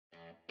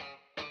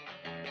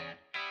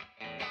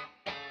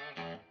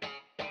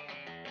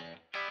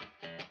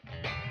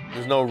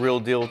There's no real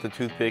deal with the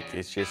toothpick.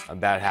 It's just a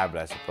bad habit,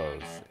 I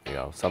suppose. You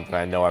know, something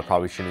I know I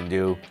probably shouldn't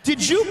do.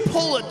 Did you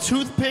pull a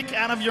toothpick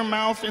out of your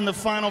mouth in the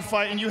final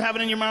fight and you have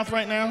it in your mouth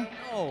right now?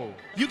 No.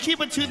 You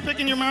keep a toothpick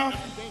in your mouth?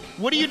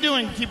 What are you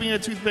doing keeping a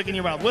toothpick in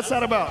your mouth? What's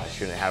that about? I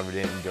shouldn't have it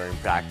in during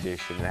practice,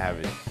 shouldn't have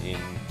it in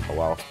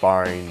while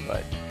sparring,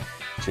 but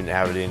shouldn't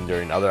have it in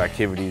during other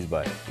activities,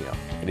 but you know,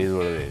 it is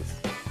what it is.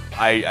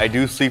 I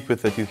do sleep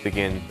with the toothpick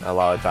in a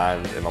lot of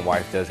times, and my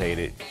wife does hate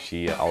it.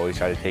 She always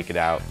tries to take it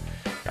out.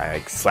 I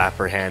like slap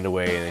her hand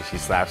away and then she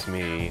slaps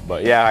me.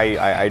 But yeah,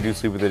 I do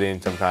sleep with it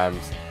in sometimes,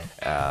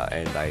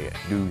 and I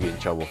do get in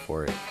trouble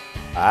for it.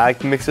 I like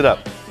to mix it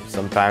up.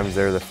 Sometimes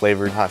they're the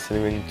flavored hot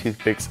cinnamon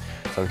toothpicks.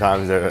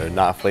 Sometimes they're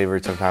not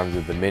flavored. Sometimes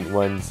they're the mint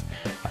ones.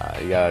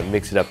 You gotta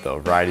mix it up though.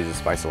 Variety is the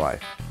spice of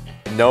life.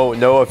 No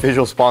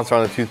official sponsor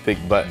on the toothpick,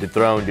 but the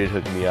Throne did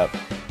hook me up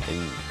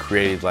and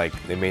created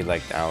they made I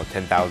don't know,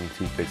 10,000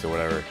 toothpicks or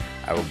whatever.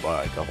 I have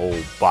like a whole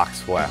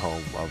box full at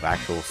home of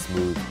actual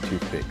smooth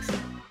toothpicks.